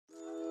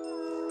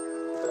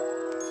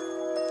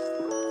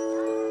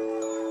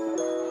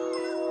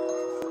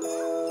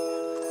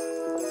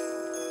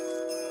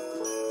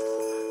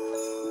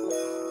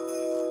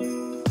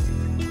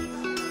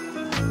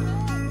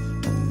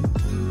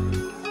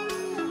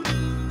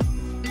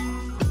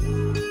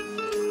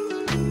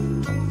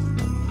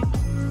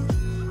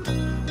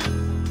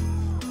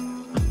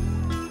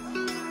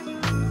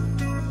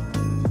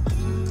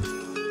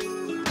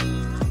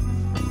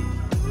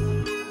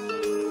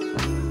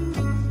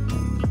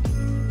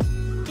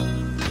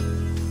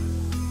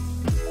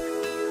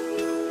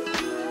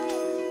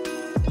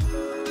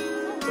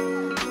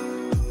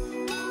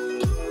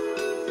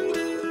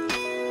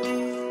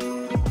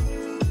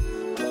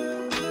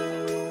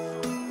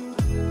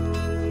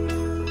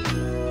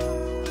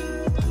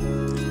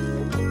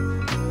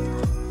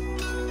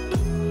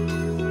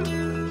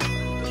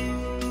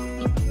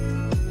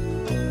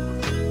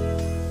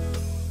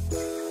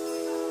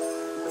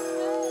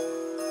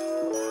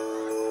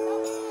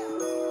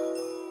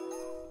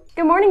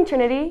Good morning,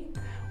 Trinity.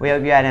 We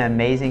hope you had an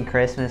amazing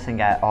Christmas and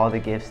got all the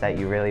gifts that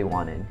you really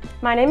wanted.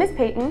 My name is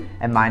Peyton.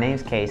 And my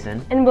name's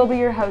Kason. And we'll be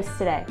your hosts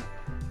today.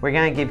 We're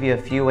going to give you a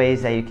few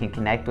ways that you can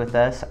connect with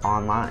us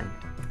online.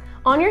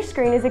 On your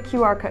screen is a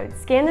QR code.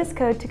 Scan this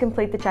code to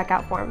complete the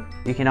checkout form.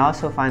 You can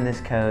also find this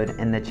code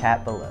in the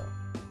chat below.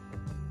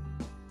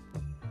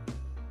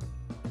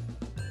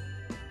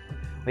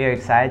 We are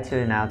excited to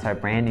announce our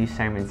brand new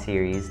sermon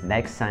series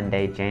next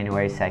Sunday,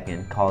 January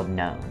 2nd, called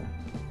Known.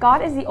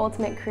 God is the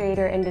ultimate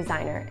creator and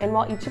designer, and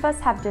while each of us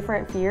have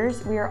different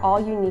fears, we are all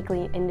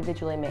uniquely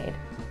individually made.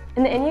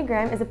 And the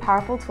Enneagram is a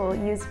powerful tool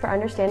used for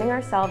understanding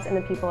ourselves and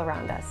the people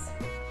around us.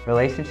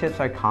 Relationships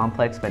are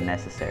complex but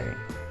necessary.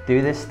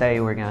 Through this study,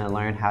 we're going to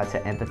learn how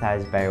to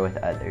empathize better with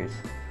others.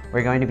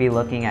 We're going to be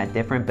looking at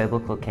different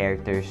biblical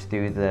characters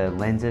through the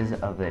lenses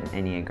of the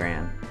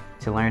Enneagram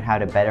to learn how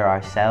to better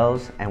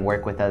ourselves and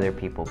work with other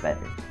people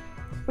better.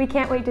 We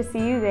can't wait to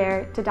see you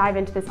there to dive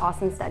into this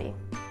awesome study.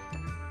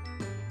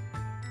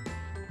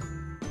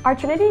 Our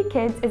Trinity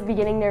Kids is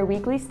beginning their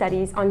weekly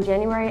studies on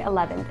January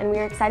 11th, and we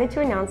are excited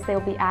to announce they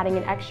will be adding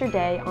an extra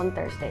day on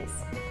Thursdays.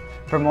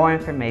 For more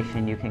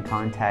information, you can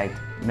contact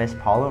Miss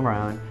Paula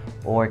Roan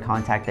or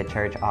contact the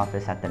church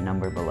office at the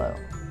number below.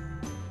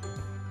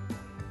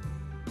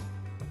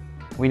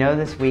 We know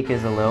this week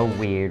is a little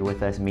weird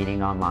with us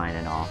meeting online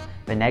and all,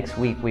 but next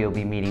week we will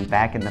be meeting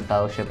back in the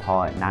fellowship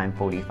hall at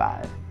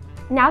 9:45.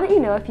 Now that you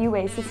know a few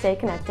ways to stay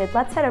connected,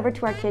 let's head over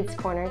to our Kids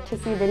Corner to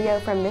see a video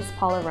from Miss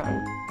Paula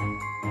Roan.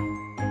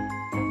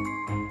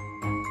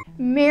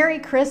 Merry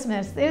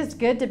Christmas. It is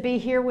good to be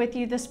here with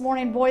you this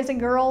morning, boys and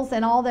girls,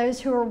 and all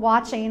those who are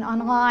watching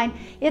online.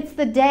 It's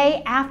the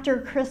day after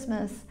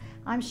Christmas.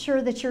 I'm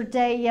sure that your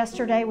day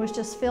yesterday was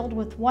just filled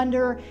with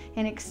wonder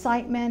and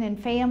excitement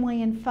and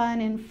family and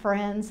fun and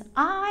friends.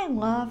 I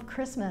love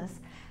Christmas.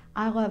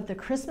 I love the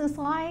Christmas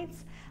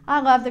lights. I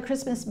love the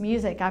Christmas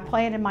music. I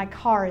play it in my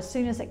car as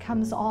soon as it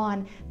comes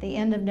on the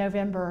end of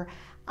November.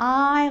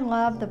 I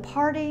love the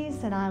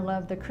parties and I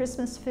love the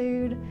Christmas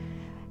food.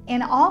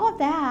 And all of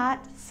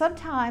that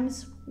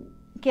sometimes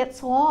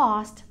gets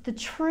lost, the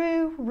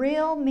true,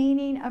 real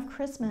meaning of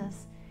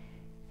Christmas.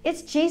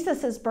 It's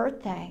Jesus'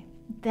 birthday.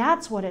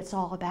 That's what it's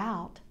all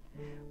about.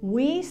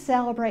 We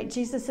celebrate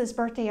Jesus'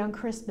 birthday on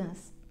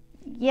Christmas.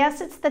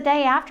 Yes, it's the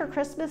day after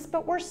Christmas,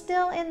 but we're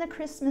still in the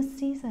Christmas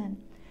season.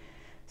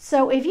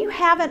 So if you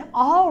haven't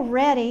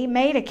already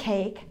made a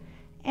cake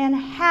and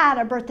had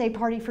a birthday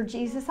party for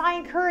Jesus, I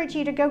encourage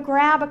you to go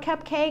grab a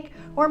cupcake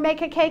or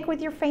make a cake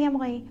with your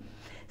family.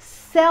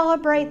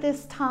 Celebrate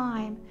this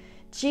time.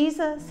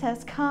 Jesus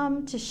has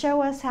come to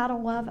show us how to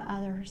love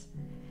others.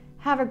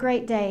 Have a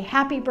great day.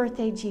 Happy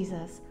birthday,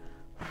 Jesus.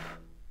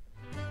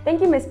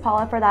 Thank you, Miss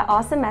Paula, for that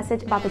awesome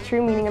message about the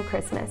true meaning of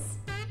Christmas.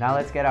 Now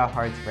let's get our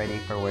hearts ready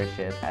for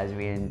worship as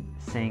we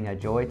sing A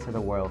Joy to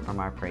the World from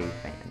our praise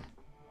band.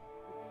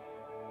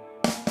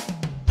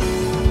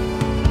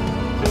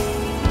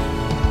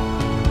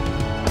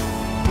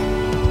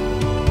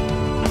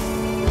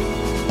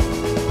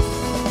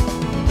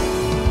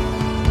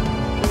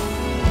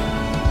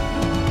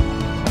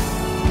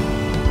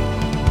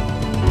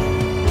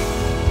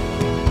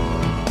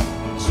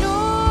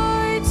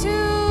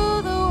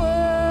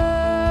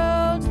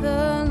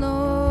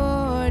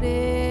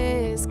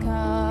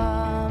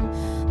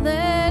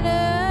 Let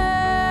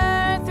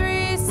earth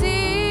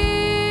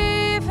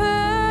receive her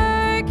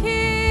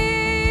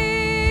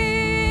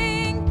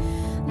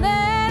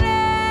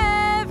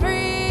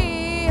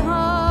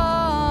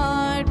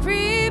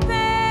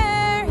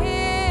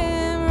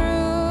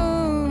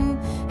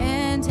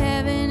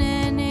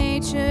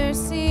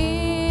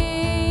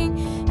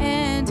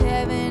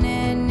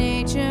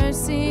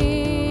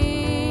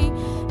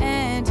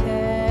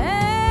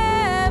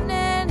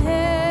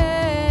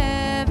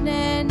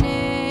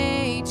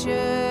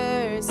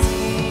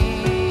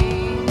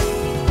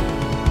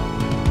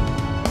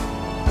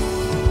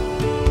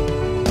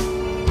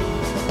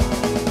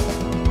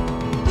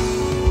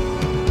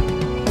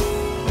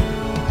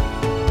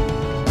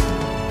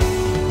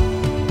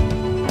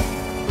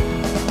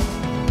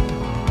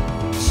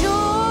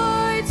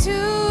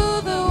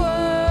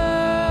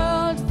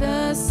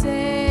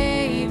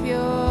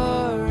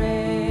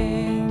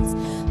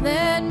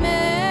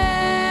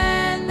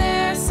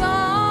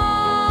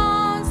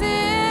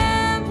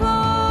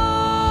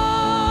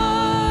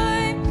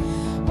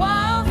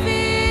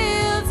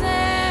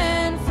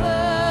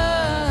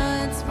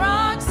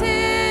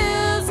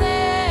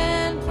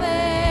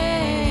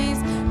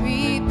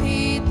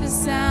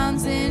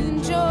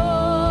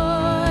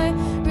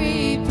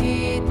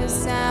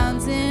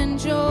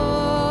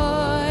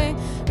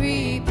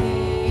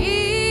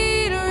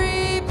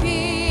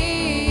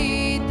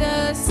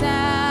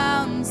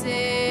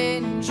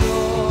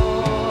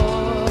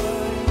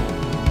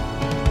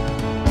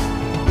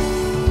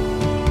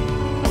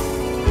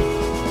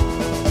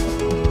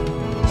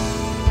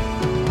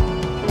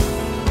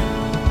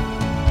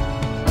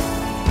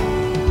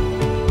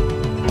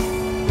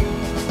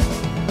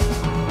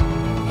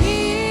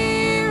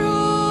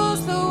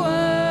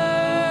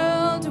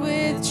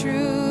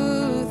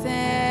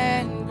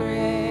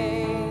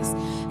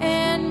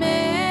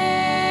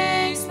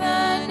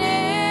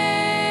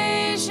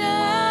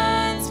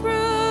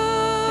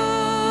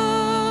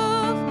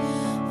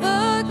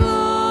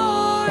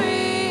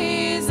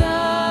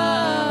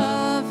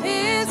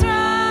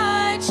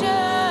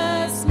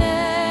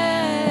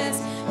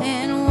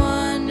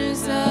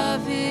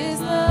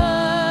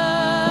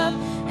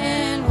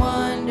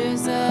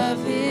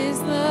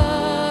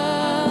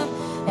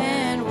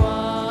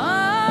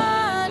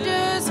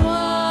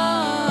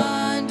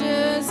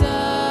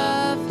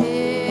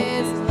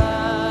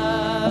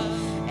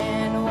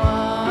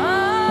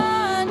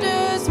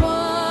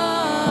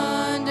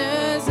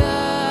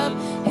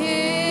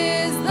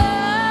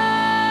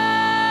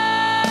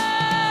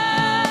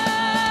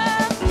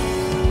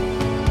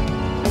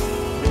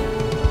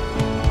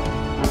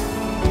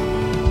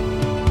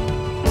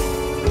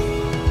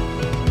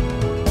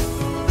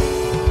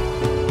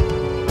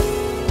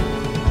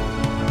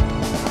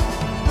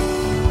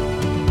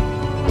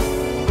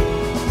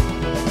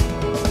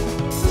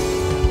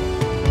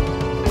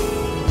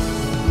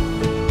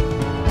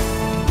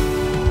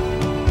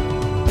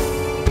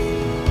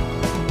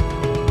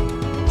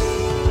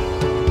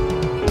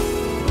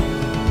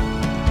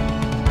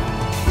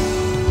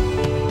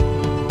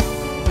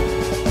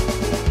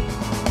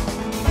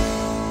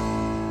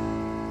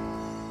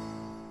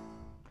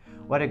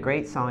What a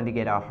great song to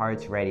get our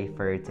hearts ready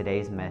for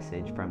today's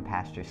message from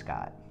Pastor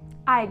Scott.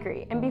 I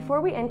agree. And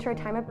before we enter a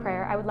time of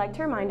prayer, I would like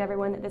to remind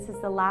everyone that this is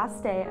the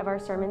last day of our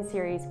sermon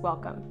series,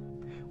 Welcome.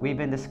 We've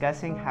been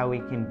discussing how we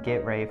can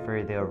get ready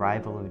for the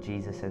arrival of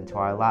Jesus into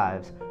our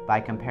lives by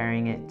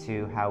comparing it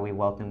to how we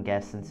welcome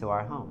guests into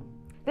our home.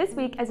 This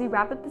week, as we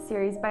wrap up the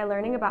series by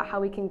learning about how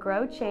we can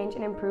grow, change,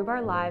 and improve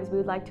our lives, we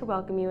would like to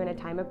welcome you in a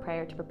time of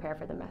prayer to prepare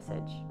for the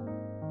message.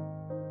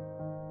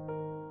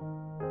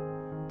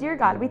 Dear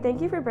God, we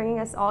thank you for bringing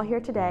us all here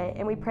today,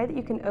 and we pray that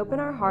you can open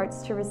our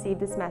hearts to receive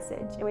this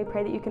message, and we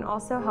pray that you can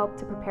also help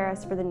to prepare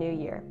us for the new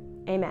year.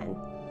 Amen.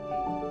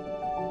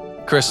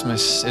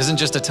 Christmas isn't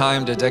just a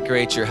time to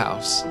decorate your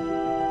house,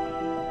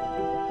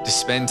 to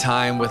spend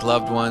time with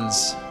loved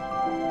ones,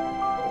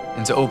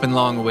 and to open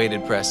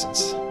long-awaited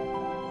presents.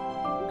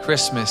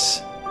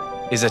 Christmas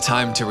is a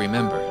time to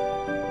remember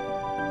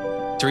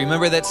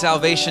that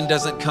salvation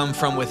doesn't come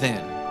from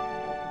within,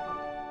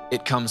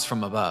 it comes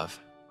from above.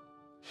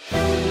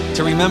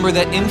 To remember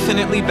that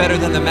infinitely better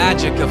than the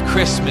magic of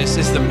Christmas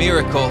is the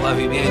miracle of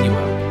Emmanuel.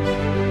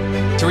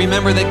 To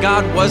remember that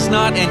God was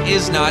not and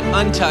is not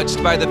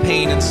untouched by the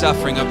pain and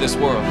suffering of this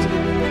world.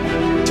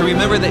 To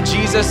remember that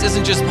Jesus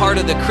isn't just part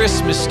of the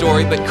Christmas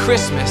story, but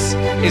Christmas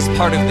is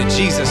part of the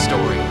Jesus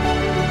story.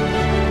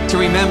 To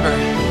remember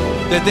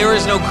that there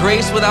is no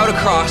grace without a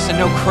cross and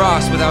no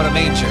cross without a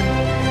manger.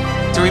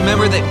 To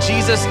remember that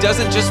Jesus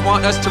doesn't just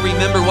want us to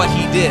remember what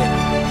he did,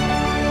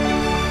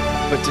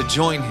 but to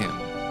join him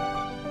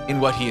in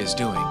what he is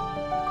doing.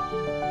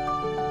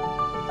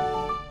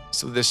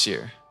 So this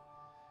year,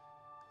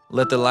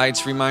 let the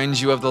lights remind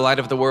you of the light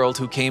of the world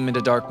who came into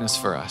darkness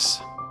for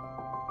us.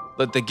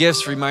 Let the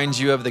gifts remind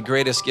you of the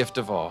greatest gift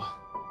of all.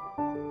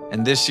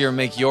 And this year,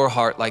 make your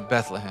heart like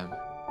Bethlehem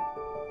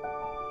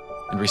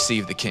and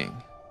receive the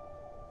King.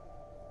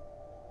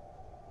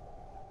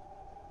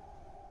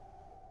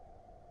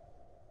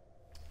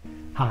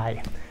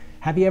 Hi,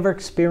 have you ever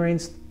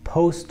experienced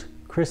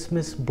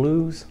post-Christmas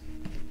blues?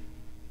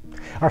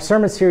 Our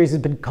sermon series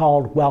has been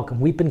called Welcome.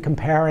 We've been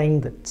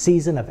comparing the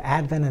season of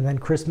Advent and then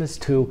Christmas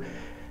to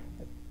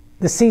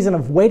the season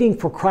of waiting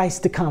for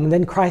Christ to come and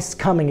then Christ's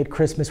coming at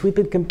Christmas. We've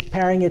been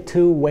comparing it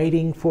to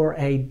waiting for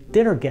a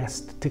dinner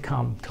guest to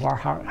come to our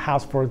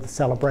house for the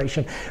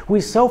celebration.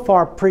 We've so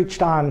far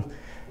preached on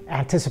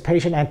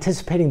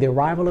anticipating the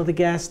arrival of the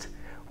guest.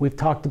 We've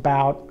talked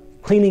about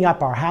cleaning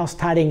up our house,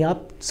 tidying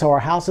up so our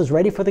house is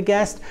ready for the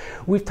guest.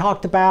 We've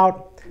talked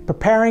about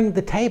preparing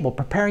the table,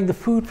 preparing the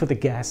food for the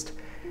guest.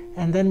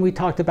 And then we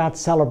talked about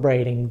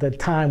celebrating the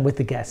time with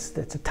the guests.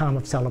 It's a time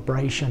of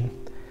celebration.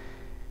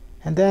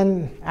 And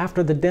then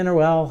after the dinner,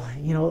 well,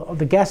 you know,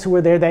 the guests who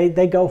were there,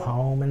 they go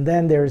home. And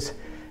then there's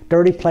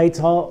dirty plates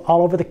all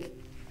over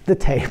the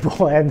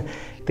table. And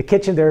the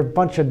kitchen, there are a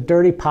bunch of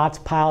dirty pots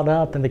piled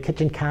up, and the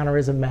kitchen counter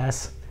is a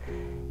mess.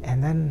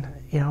 And then,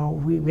 you know,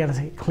 we got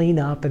to clean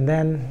up, and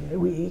then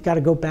we got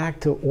to go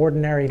back to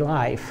ordinary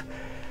life.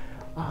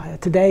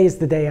 Today is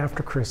the day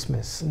after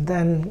Christmas. And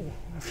then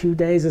a few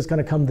days is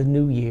going to come the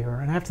new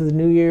year. And after the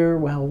new year,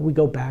 well, we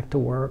go back to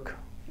work.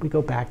 We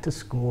go back to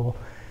school.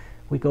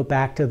 We go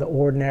back to the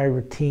ordinary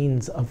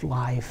routines of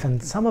life.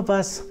 And some of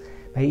us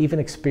may even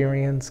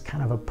experience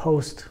kind of a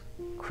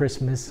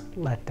post-Christmas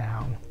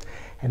letdown.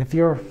 And if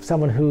you're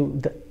someone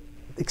who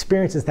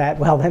experiences that,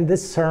 well, then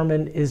this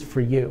sermon is for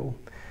you.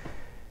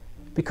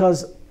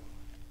 Because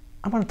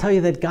I want to tell you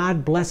that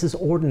God blesses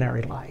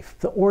ordinary life.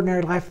 The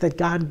ordinary life that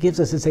God gives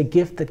us is a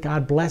gift that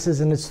God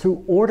blesses, and it's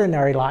through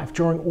ordinary life,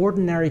 during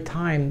ordinary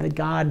time, that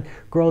God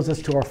grows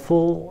us to our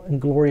full and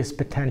glorious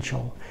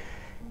potential.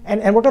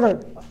 And we're going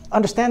to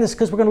understand this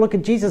because we're going to look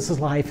at Jesus'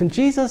 life. And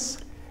Jesus,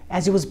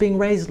 as he was being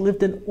raised,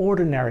 lived an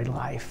ordinary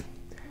life.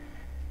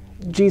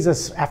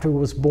 Jesus, after he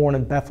was born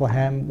in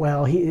Bethlehem,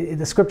 well,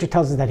 the scripture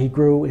tells us that he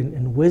grew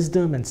in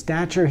wisdom and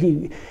stature.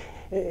 He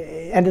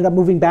ended up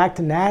moving back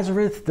to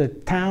Nazareth, the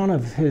town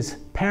of his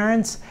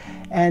parents,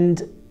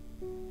 and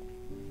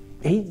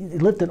he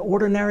lived an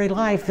ordinary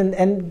life.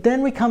 And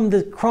then we come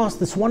across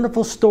this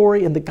wonderful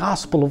story in the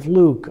Gospel of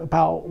Luke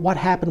about what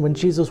happened when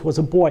Jesus was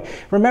a boy.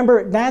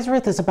 Remember,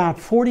 Nazareth is about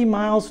 40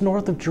 miles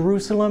north of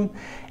Jerusalem,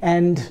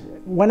 and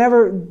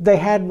whenever they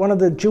had one of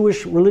the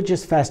Jewish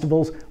religious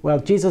festivals, well,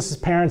 Jesus'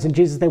 parents and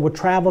Jesus, they would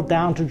travel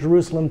down to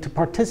Jerusalem to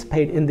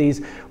participate in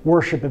these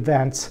worship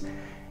events.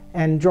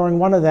 And during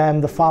one of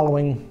them, the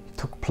following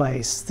took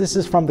place. This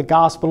is from the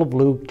Gospel of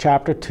Luke,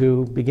 chapter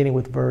 2, beginning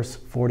with verse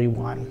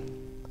 41.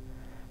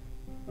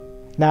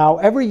 Now,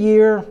 every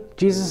year,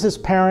 Jesus'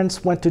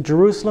 parents went to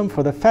Jerusalem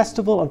for the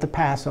festival of the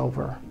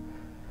Passover.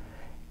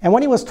 And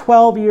when he was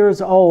 12 years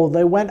old,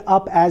 they went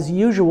up as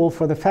usual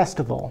for the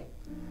festival.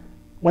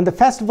 When the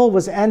festival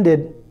was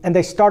ended and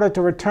they started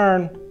to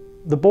return,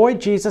 the boy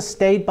Jesus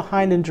stayed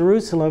behind in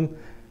Jerusalem,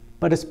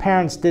 but his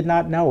parents did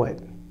not know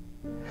it.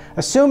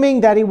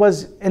 Assuming that he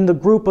was in the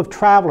group of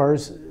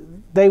travelers,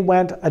 they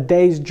went a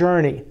day's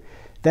journey.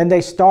 Then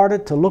they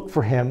started to look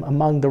for him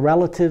among the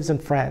relatives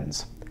and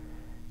friends.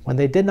 When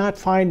they did not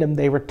find him,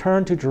 they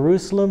returned to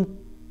Jerusalem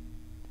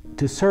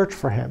to search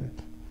for him.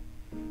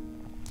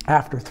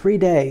 After 3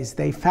 days,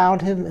 they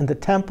found him in the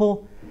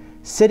temple,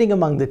 sitting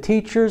among the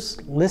teachers,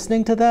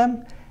 listening to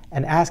them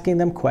and asking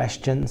them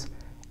questions.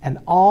 And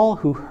all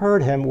who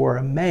heard him were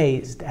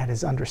amazed at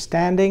his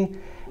understanding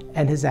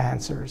and his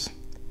answers.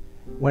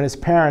 When his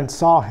parents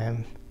saw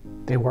him,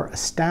 they were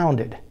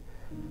astonished.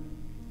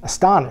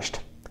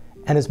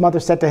 And his mother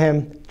said to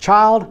him,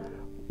 "Child,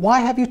 why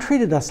have you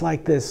treated us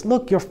like this?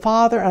 Look, your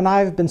father and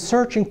I have been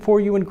searching for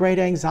you in great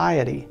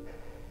anxiety."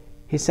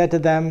 He said to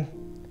them,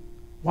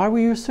 "Why were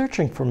you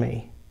searching for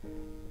me?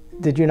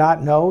 Did you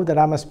not know that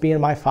I must be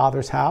in my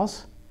father's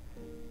house?"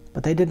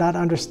 But they did not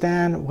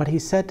understand what he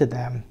said to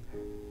them.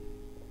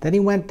 Then he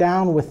went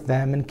down with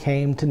them and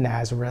came to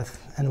Nazareth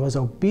and was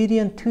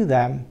obedient to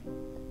them.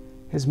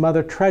 His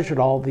mother treasured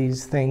all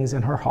these things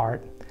in her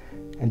heart,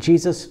 and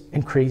Jesus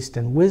increased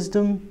in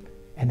wisdom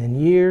and in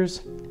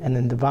years and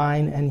in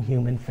divine and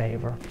human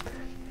favor.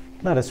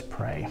 Let us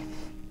pray.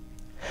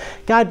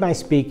 Guide my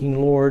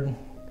speaking, Lord.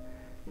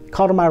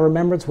 Call to my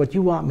remembrance what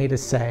you want me to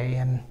say,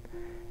 and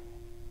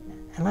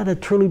let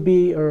it truly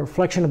be a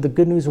reflection of the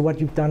good news of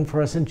what you've done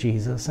for us in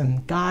Jesus,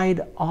 and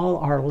guide all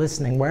our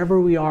listening wherever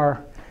we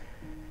are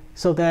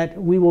so that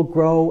we will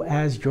grow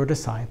as your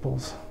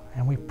disciples.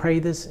 And we pray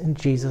this in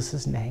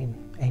Jesus' name.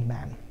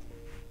 Amen.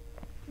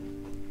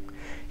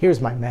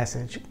 Here's my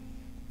message.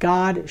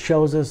 God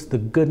shows us the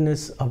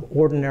goodness of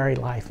ordinary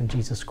life in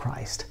Jesus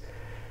Christ.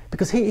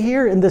 Because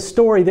here in this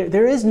story,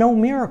 there is no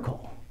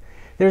miracle.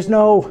 There's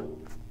no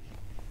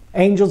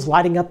angels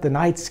lighting up the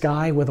night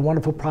sky with a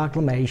wonderful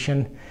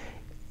proclamation.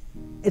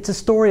 It's a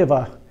story of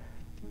an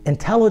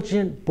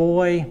intelligent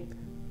boy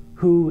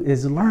who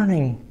is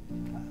learning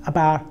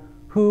about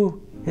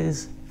who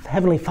his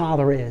Heavenly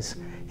Father is.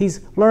 He's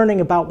learning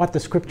about what the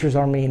scriptures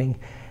are meaning.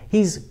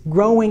 He's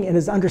growing in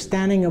his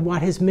understanding of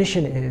what his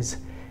mission is.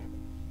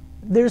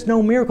 There's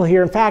no miracle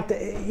here. In fact,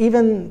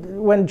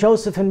 even when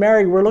Joseph and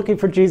Mary were looking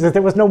for Jesus,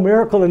 there was no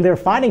miracle in their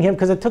finding him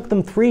because it took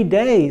them 3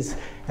 days.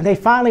 And they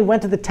finally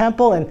went to the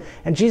temple,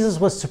 and Jesus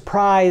was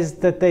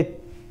surprised that they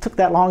took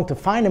that long to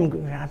find him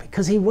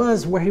because he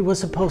was where he was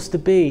supposed to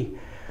be.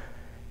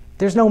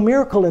 There's no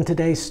miracle in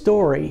today's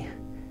story,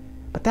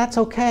 but that's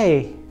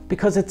okay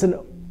because it's a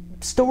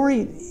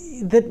story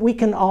that we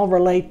can all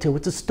relate to.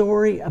 It's a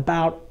story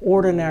about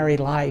ordinary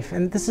life.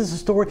 And this is a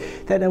story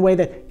that in a way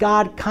that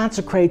God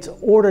consecrates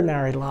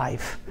ordinary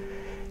life.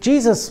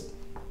 Jesus,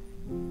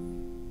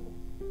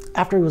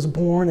 after he was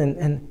born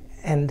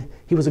and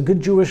he was a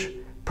good Jewish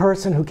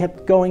person who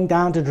kept going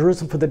down to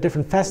Jerusalem for the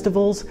different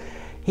festivals,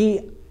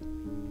 he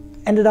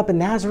ended up in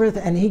Nazareth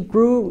and he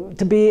grew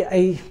to be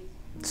a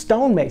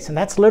stonemason.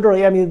 That's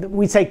literally, I mean,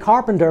 we say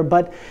carpenter,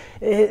 but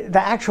the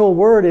actual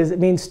word it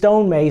means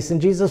stonemason.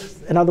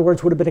 Jesus, in other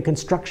words, would have been a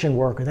construction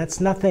worker.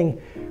 That's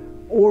nothing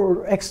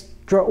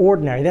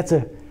extraordinary. That's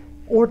an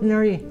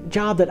ordinary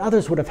job that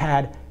others would have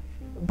had.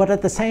 But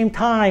at the same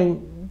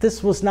time,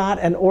 this was not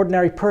an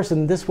ordinary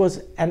person. This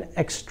was an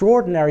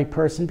extraordinary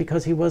person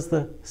because he was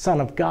the Son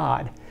of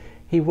God.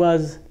 He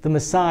was the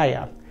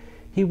Messiah.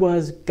 He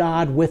was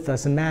God with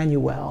us,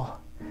 Emmanuel.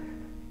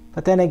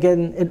 But then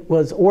again, it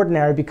was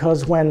ordinary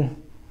because when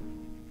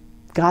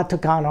God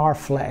took on our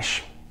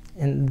flesh,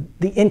 in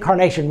the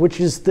incarnation,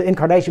 which is the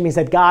incarnation means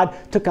that God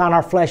took on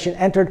our flesh and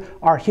entered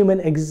our human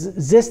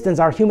existence,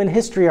 our human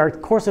history, our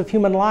course of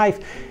human life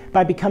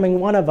by becoming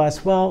one of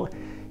us. Well,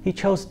 he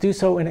chose to do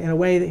so in a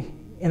way,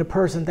 in a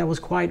person that was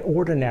quite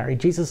ordinary.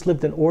 Jesus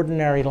lived an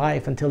ordinary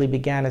life until he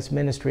began his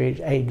ministry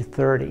at age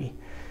 30.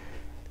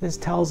 This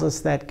tells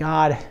us that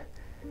God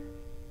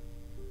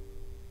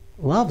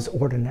loves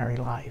ordinary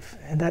life,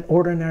 and that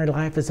ordinary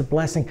life is a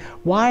blessing.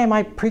 Why am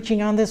I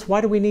preaching on this? Why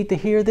do we need to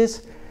hear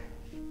this?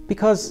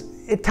 Because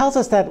it tells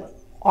us that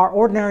our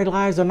ordinary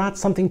lives are not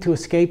something to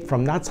escape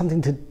from, not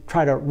something to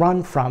try to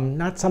run from,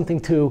 not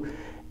something to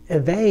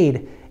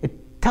evade.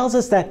 It tells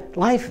us that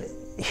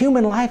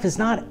human life is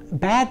not a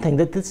bad thing,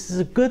 that this is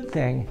a good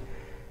thing.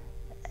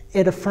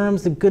 It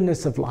affirms the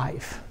goodness of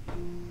life.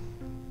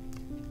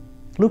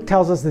 Luke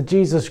tells us that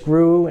Jesus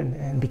grew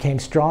and became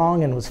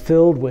strong and was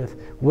filled with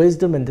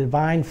wisdom and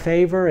divine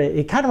favor.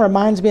 It kind of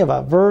reminds me of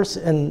a verse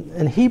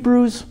in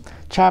Hebrews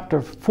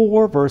chapter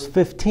 4, verse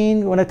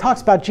 15. When it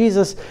talks about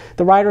Jesus,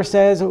 the writer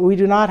says, "We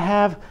do not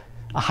have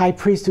a high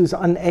priest who's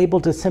unable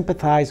to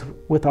sympathize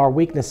with our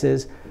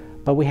weaknesses,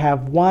 but we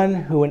have one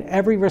who in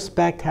every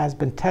respect has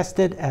been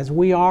tested as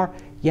we are,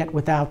 yet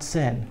without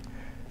sin."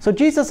 So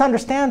Jesus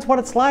understands what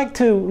it's like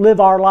to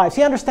live our lives.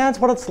 He understands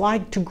what it's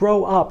like to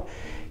grow up.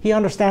 He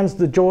understands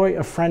the joy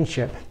of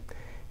friendship.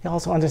 He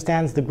also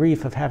understands the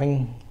grief of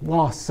having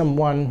lost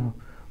someone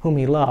whom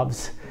he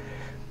loves.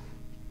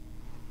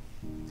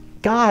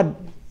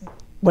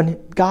 When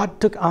God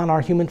took on our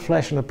human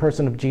flesh in the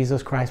person of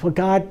Jesus Christ, well,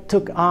 God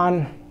took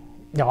on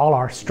all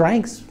our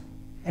strengths,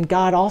 and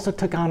God also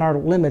took on our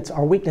limits,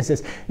 our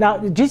weaknesses. Now,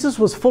 Jesus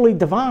was fully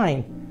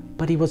divine,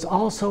 but he was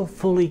also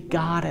fully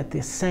God at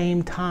the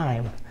same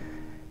time.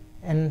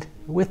 And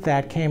with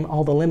that came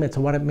all the limits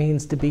of what it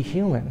means to be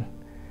human.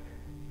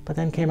 But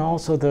then came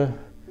also the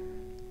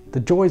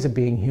joys of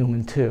being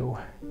human too.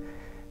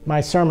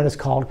 My sermon is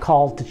called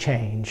Called to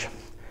Change.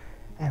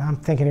 And I'm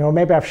thinking,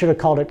 maybe I should have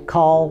called it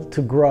Call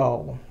to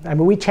Grow. I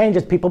mean, we change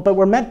as people, but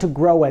we're meant to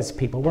grow as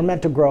people. We're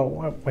meant to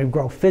grow. We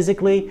grow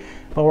physically,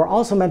 but we're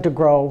also meant to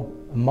grow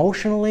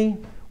emotionally.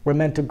 We're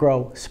meant to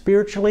grow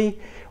spiritually.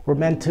 We're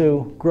meant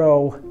to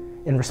grow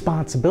in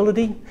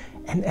responsibility.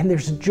 And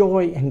there's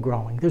joy in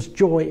growing. There's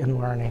joy in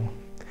learning.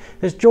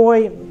 There's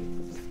joy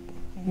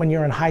when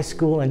you're in high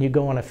school and you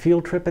go on a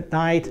field trip at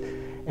night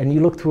and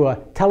you look through a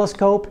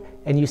telescope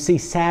and you see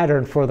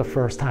Saturn for the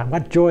first time.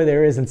 What joy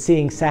there is in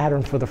seeing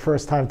Saturn for the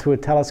first time through a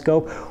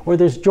telescope. Or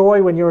there's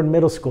joy when you're in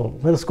middle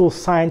school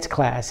science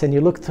class, and you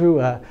look through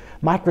a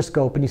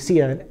microscope and you see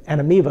an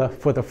amoeba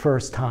for the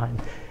first time.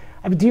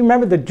 I mean, do you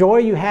remember the joy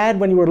you had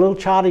when you were a little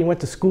child and you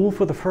went to school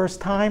for the first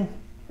time?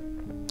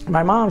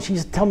 My mom, she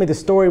used to tell me the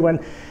story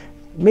when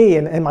me,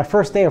 in my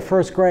first day of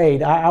first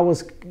grade, I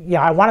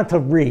wanted to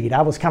read.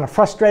 I was kind of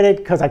frustrated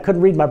because I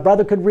couldn't read. My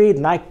brother could read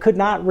and I could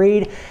not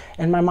read.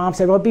 And my mom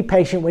said, well, be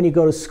patient. When you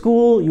go to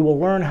school, you will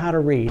learn how to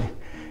read.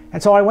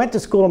 And so I went to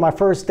school on my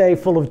first day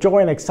full of joy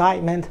and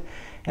excitement.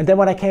 And then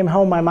when I came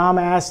home, my mom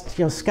asked,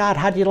 Scott,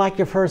 how did you like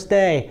your first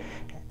day?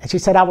 And she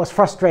said, I was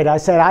frustrated. I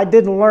said, I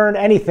didn't learn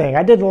anything.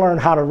 I didn't learn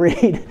how to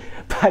read,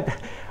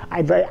 but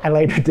I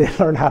later did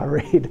learn how to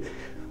read.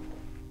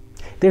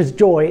 There's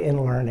joy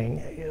in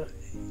learning.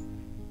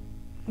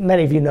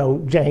 Many of you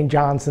know Jane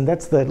Johnson.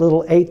 That's the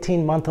little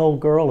 18-month-old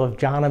girl of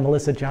John and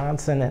Melissa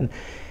Johnson. And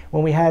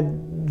when we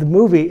had the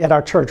movie at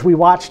our church, we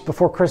watched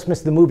before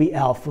Christmas the movie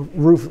Elf. A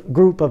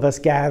group of us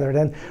gathered.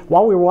 And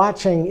while we were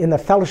watching in the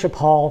fellowship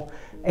hall,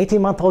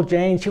 18-month-old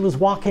Jane, she was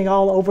walking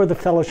all over the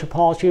fellowship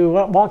hall. She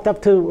walked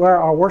up to where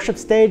our worship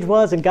stage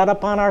was and got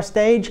up on our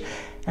stage.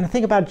 And I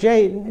think about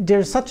Jane,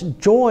 there's such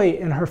joy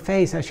in her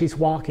face as she's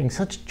walking,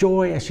 such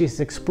joy as she's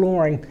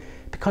exploring,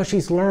 because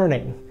she's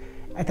learning.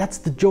 And that's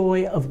the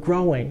joy of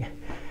growing.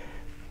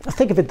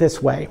 Think of it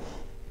this way.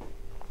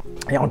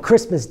 On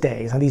Christmas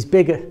days, on these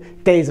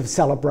big days of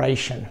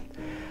celebration,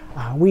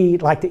 we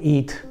like to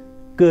eat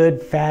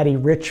good, fatty,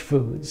 rich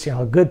foods,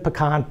 good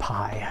pecan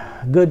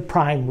pie, good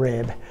prime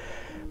rib.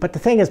 But the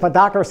thing is, my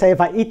doctor will say if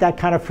I eat that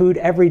kind of food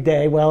every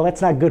day, well,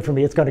 that's not good for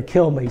me. It's going to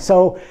kill me.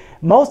 So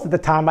most of the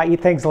time I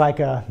eat things like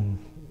a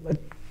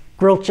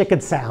grilled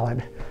chicken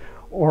salad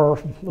or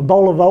a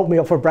bowl of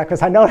oatmeal for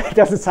breakfast. I know it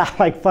doesn't sound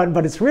like fun,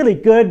 but it's really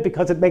good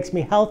because it makes me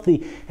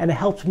healthy and it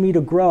helps me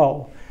to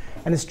grow.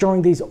 And it's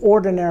during these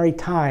ordinary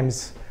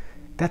times,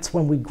 that's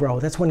when we grow.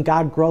 That's when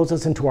God grows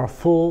us into our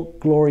full,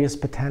 glorious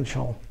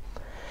potential.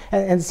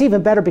 And it's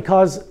even better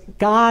because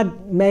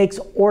God makes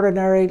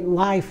ordinary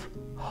life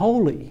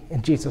holy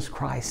in Jesus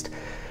Christ.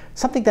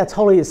 Something that's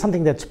holy is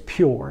something that's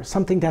pure,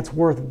 something that's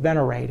worth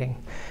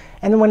venerating.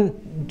 And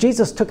when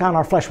Jesus took on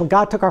our flesh, when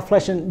God took our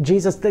flesh in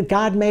Jesus, that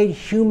God made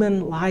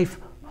human life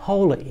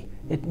holy.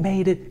 It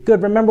made it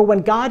good. Remember,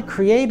 when God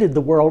created the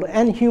world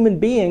and human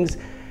beings,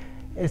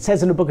 it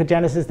says in the book of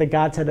Genesis that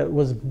God said it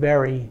was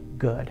very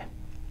good.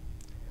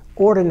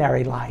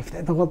 Ordinary life,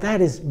 well, that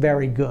is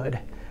very good.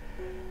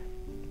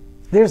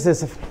 There's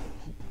this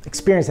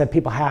experience that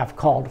people have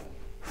called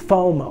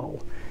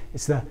FOMO.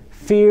 It's the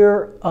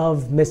fear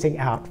of missing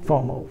out,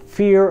 FOMO,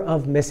 fear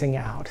of missing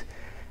out.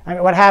 I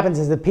mean, what happens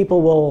is that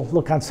people will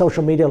look on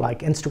social media like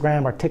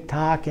Instagram or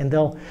TikTok and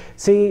they'll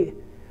see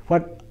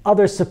what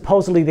others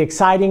supposedly, the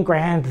exciting,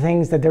 grand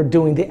things that they're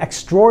doing, the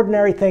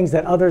extraordinary things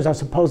that others are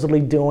supposedly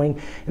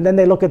doing, and then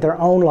they look at their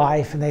own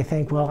life and they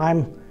think, well,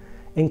 I'm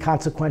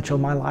inconsequential,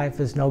 my life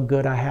is no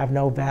good, I have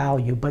no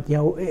value. But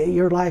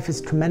your life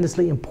is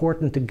tremendously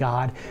important to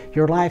God.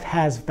 Your life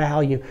has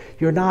value.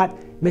 You're not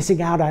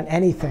missing out on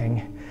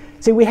anything.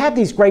 See, we have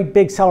these great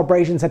big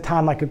celebrations at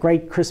time, like a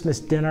great Christmas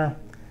dinner,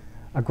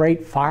 a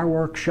great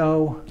fireworks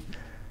show,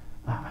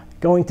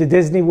 going to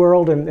Disney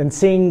World and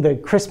seeing the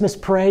Christmas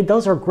parade.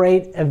 Those are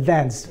great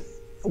events,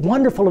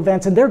 wonderful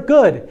events, and they're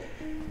good.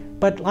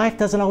 But life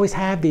doesn't always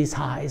have these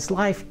highs.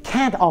 Life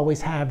can't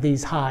always have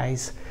these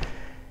highs.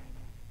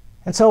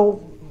 And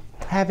so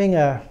having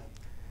a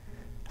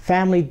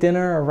family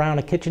dinner around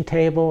a kitchen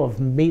table of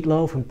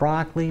meatloaf and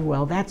broccoli,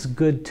 well, that's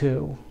good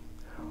too.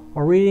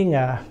 Or reading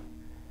a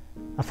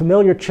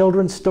familiar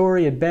children's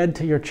story at bed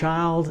to your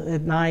child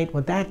at night,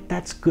 well,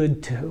 that's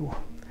good too.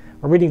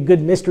 Or reading a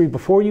good mystery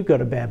before you go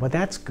to bed, well,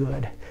 that's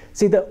good.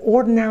 See, the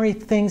ordinary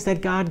things that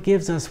God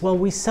gives us, well,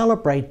 we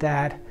celebrate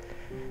that.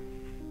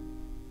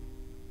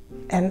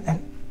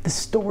 And the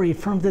story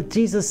from that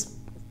Jesus,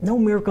 no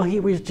miracle, he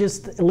was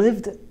just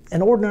lived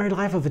an ordinary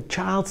life of a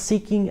child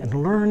seeking and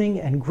learning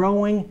and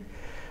growing.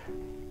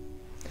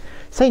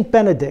 Saint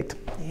Benedict,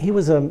 he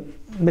was a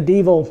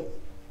medieval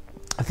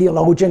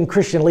theologian,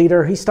 Christian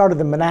leader. He started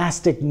the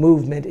monastic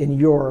movement in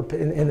Europe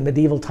in the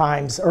medieval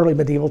times, early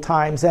medieval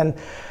times. And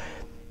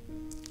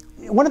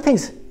one of the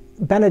things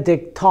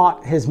Benedict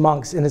taught his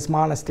monks in his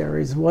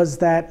monasteries was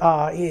that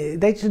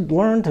they should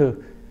learn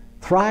to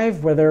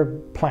thrive where they're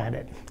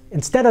planted.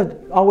 Instead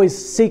of always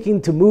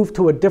seeking to move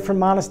to a different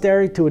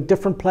monastery, to a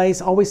different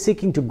place, always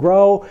seeking to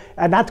grow,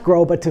 not to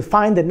grow, but to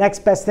find the next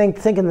best thing,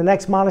 thinking the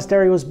next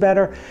monastery was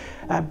better,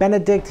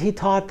 Benedict, he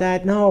taught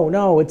that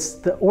no, it's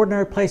the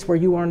ordinary place where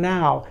you are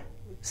now.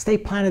 Stay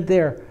planted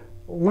there.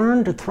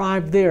 learn to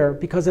thrive there,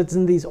 because it's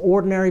in these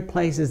ordinary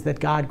places that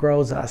God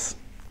grows us.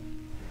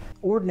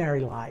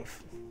 Ordinary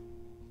life,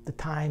 the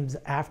times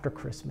after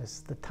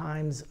Christmas, the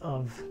times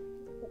of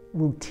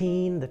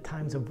routine, the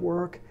times of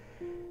work,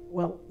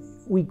 well,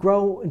 we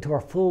grow into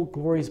our full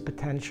glorious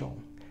potential,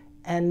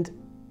 and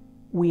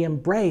we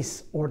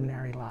embrace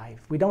ordinary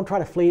life. We don't try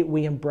to flee it,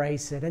 we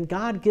embrace it. And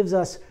God gives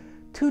us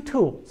two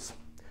tools,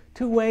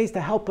 two ways to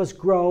help us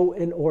grow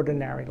in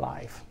ordinary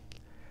life.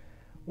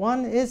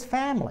 One is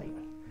family.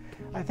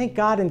 I think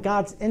God, in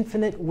God's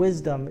infinite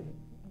wisdom,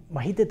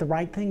 well, He did the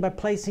right thing by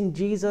placing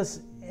Jesus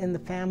in the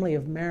family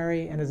of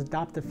Mary and his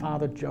adopted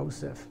father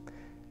Joseph,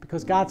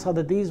 because God saw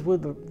that these were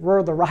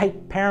the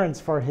right parents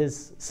for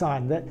His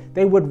Son, that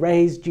they would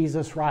raise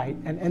Jesus right,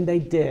 and they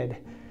did.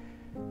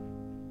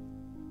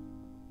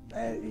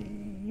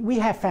 We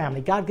have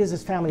family. God gives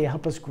us family to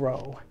help us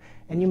grow.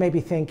 And you may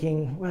be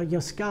thinking,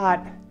 well,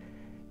 Scott,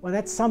 well,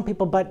 that's some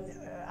people, but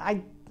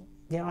I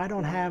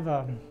don't have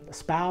a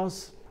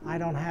spouse. I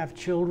don't have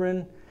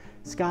children.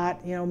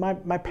 Scott,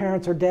 my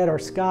parents are dead. Or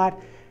Scott,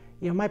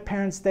 my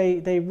parents,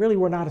 they really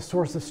were not a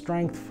source of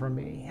strength for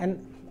me.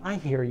 And I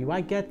hear you,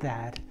 I get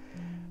that.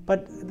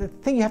 But the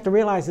thing you have to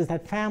realize is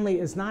that family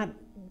is not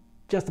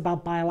just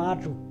about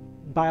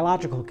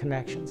biological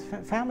connections.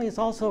 Family is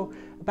also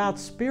about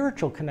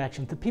spiritual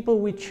connections, the people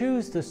we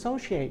choose to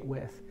associate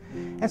with.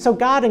 And so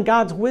God, in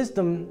God's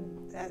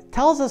wisdom,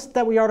 tells us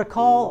that we are to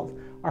call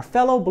our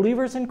fellow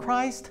believers in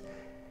Christ,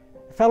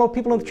 fellow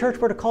people in the church,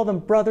 we're to call them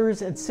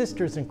brothers and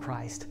sisters in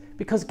Christ,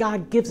 because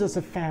God gives us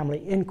a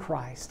family in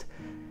Christ.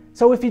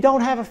 So if you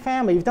don't have a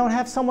family, if you don't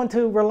have someone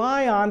to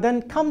rely on,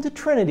 then come to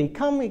Trinity.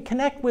 Come and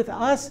connect with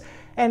us,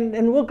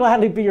 and we'll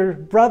gladly be your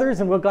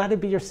brothers and we'll gladly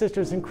be your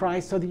sisters in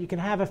Christ, so that you can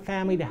have a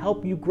family to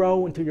help you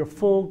grow into your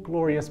full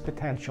glorious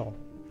potential.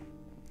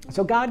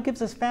 So God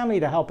gives us family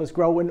to help us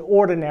grow in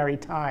ordinary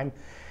time.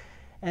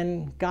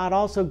 And God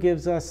also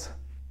gives us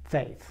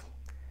faith.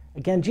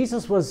 Again,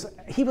 Jesus was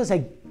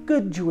a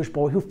good Jewish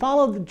boy who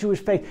followed the Jewish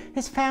faith.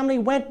 His family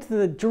went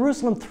to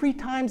Jerusalem 3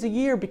 times a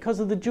year because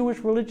of the Jewish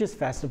religious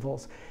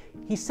festivals.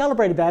 He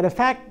celebrated that. In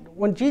fact,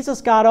 when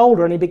Jesus got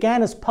older and he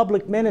began his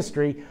public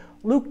ministry,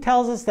 Luke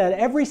tells us that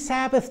every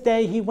Sabbath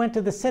day he went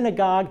to the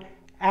synagogue,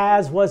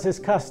 as was his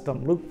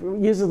custom. Luke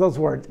uses those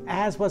words,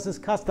 as was his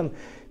custom,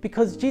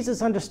 because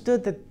Jesus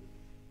understood that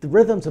the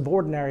rhythms of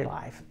ordinary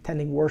life,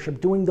 attending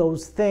worship, doing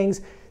those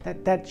things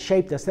that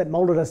shaped us, that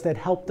molded us, that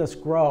helped us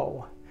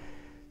grow.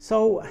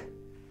 So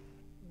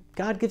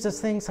God gives us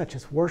things such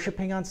as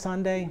worshiping on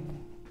Sunday.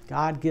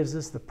 God gives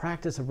us the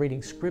practice of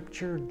reading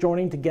Scripture,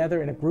 joining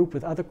together in a group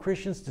with other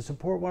Christians to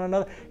support one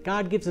another.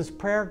 God gives us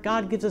prayer.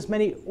 God gives us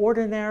many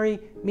ordinary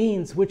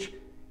means, which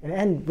in the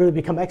end really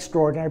become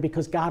extraordinary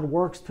because God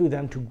works through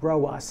them to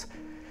grow us.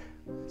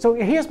 So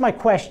here's my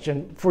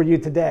question for you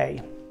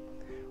today.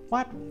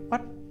 What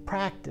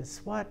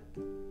practice, what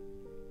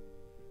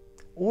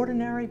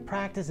ordinary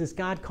practice is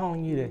God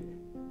calling you to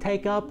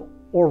take up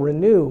or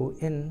renew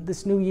in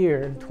this new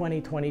year, in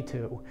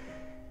 2022?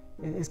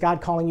 Is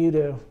God calling you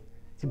to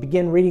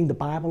begin reading the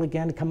Bible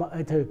again,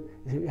 to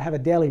have a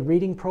daily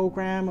reading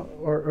program,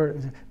 or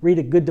read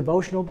a good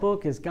devotional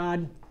book? Is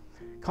God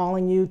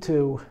calling you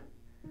to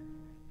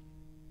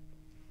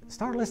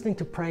start listening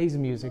to praise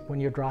music when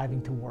you're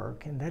driving to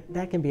work? And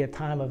that can be a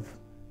time of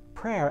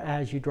prayer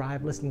as you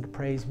drive, listening to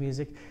praise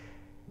music.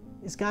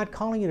 Is God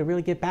calling you to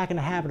really get back in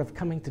the habit of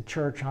coming to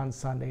church on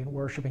Sunday and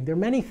worshiping? There are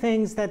many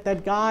things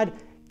that God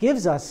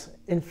gives us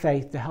in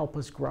faith to help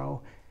us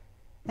grow.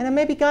 And then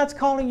maybe God's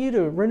calling you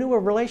to renew a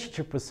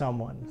relationship with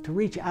someone, to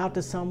reach out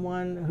to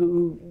someone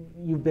who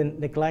you've been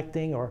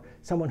neglecting, or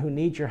someone who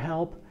needs your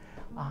help.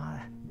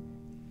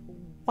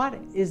 What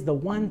is the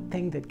one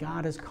thing that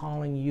God is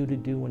calling you to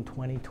do in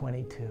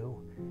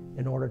 2022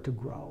 in order to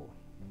grow?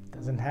 It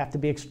doesn't have to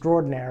be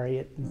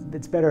extraordinary.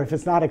 It's better if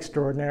it's not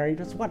extraordinary.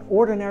 Just what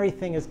ordinary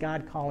thing is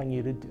God calling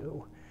you to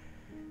do?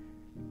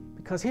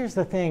 Because here's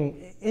the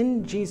thing,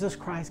 in Jesus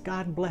Christ,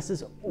 God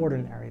blesses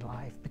ordinary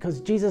life, because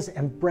Jesus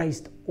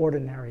embraced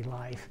ordinary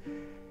life.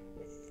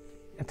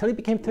 Until he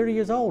became 30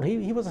 years old,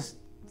 he was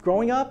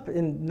growing up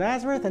in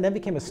Nazareth and then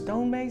became a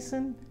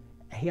stonemason.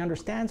 He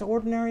understands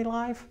ordinary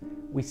life.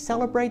 We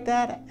celebrate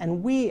that,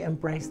 and we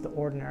embrace the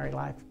ordinary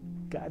life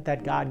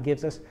that God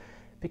gives us,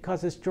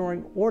 because it's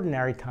during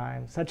ordinary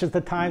times, such as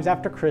the times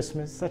after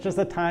Christmas, such as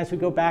the times we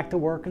go back to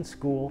work and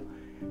school.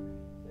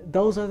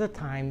 Those are the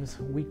times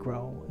we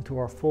grow into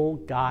our full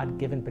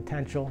God-given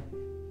potential.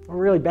 Or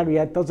really better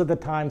yet, those are the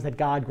times that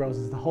God grows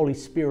us, the Holy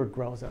Spirit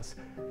grows us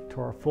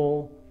to our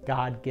full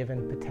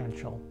God-given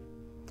potential.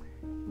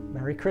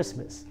 Merry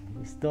Christmas.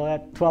 We still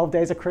have 12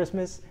 days of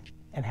Christmas,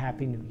 and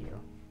Happy New Year.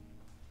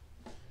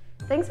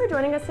 Thanks for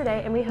joining us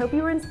today, and we hope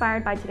you were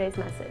inspired by today's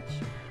message.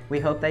 We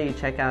hope that you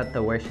check out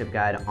the worship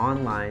guide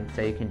online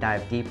so you can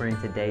dive deeper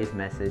into today's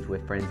message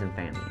with friends and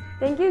family.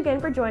 Thank you again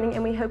for joining,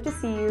 and we hope to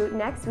see you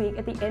next week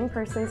at the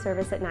in-person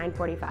service at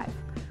 9:45.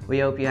 We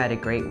hope you had a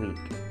great week.